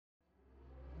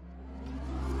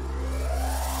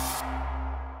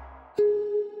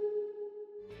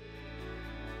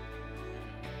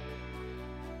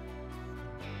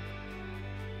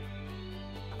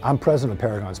I'm president of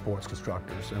Paragon Sports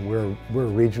Constructors, and we're a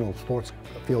regional sports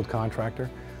field contractor.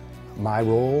 My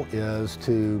role is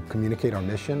to communicate our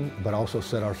mission, but also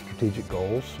set our strategic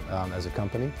goals as a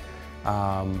company.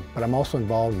 But I'm also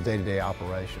involved in day-to-day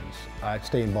operations. I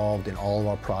stay involved in all of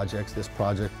our projects. This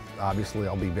project, obviously,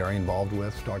 I'll be very involved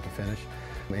with, start to finish.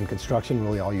 In construction,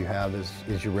 really all you have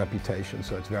is your reputation,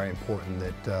 so it's very important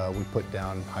that we put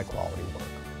down high-quality work.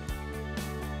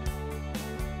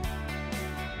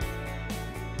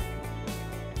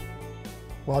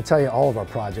 Well, I'll tell you, all of our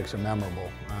projects are memorable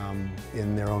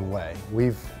in their own way.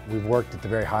 We've worked at the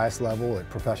very highest level, at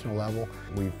professional level.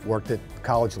 We've worked at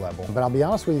college level. But I'll be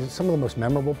honest with you, some of the most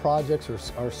memorable projects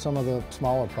are some of the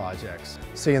smaller projects.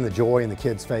 Seeing the joy in the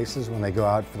kids' faces when they go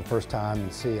out for the first time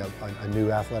and see a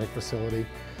new athletic facility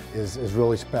is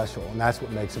really special, and that's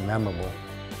what makes it memorable.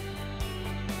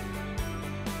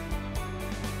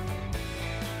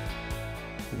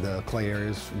 The clay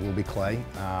areas will be clay,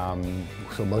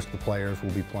 so most of the players will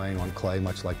be playing on clay,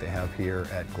 much like they have here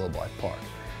at Globe Life Park.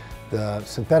 The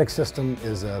synthetic system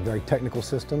is a very technical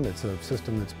system. It's a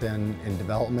system that's been in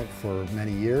development for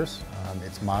many years.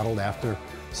 It's modeled after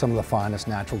some of the finest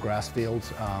natural grass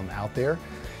fields out there,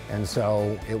 and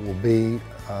so it will be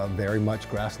very much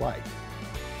grass-like.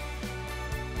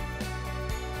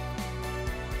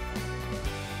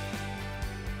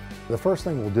 The first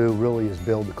thing we'll do really is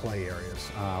build the clay areas.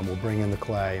 We'll bring in the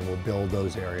clay and we'll build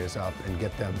those areas up and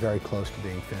get them very close to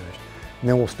being finished. And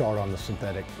then we'll start on the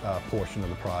synthetic portion of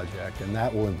the project, and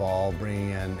that will involve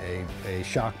bringing in a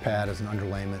shock pad as an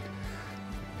underlayment.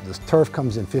 This turf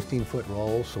comes in 15-foot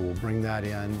rolls, so we'll bring that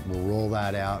in, we'll roll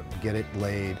that out, get it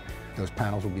laid. Those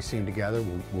panels will be seamed together.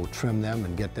 We'll trim them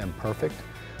and get them perfect.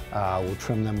 We'll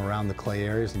trim them around the clay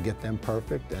areas and get them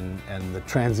perfect, and the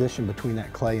transition between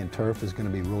that clay and turf is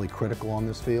going to be really critical on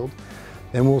this field.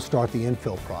 Then we'll start the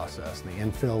infill process. The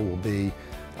infill will be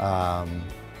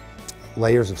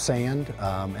layers of sand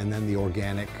and then the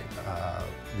organic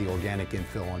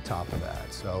infill on top of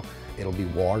that. So it'll be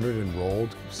watered and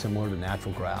rolled similar to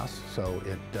natural grass. So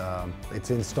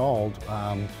it's installed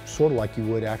sort of like you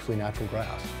would actually natural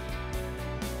grass.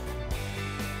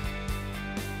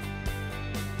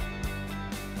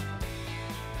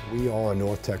 We are a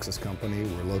North Texas company.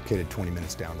 We're located 20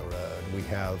 minutes down the road. We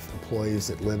have employees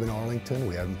that live in Arlington.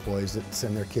 We have employees that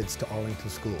send their kids to Arlington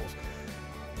schools.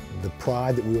 The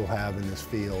pride that we will have in this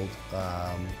field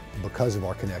because of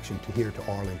our connection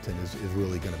to Arlington is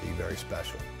really going to be very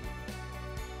special.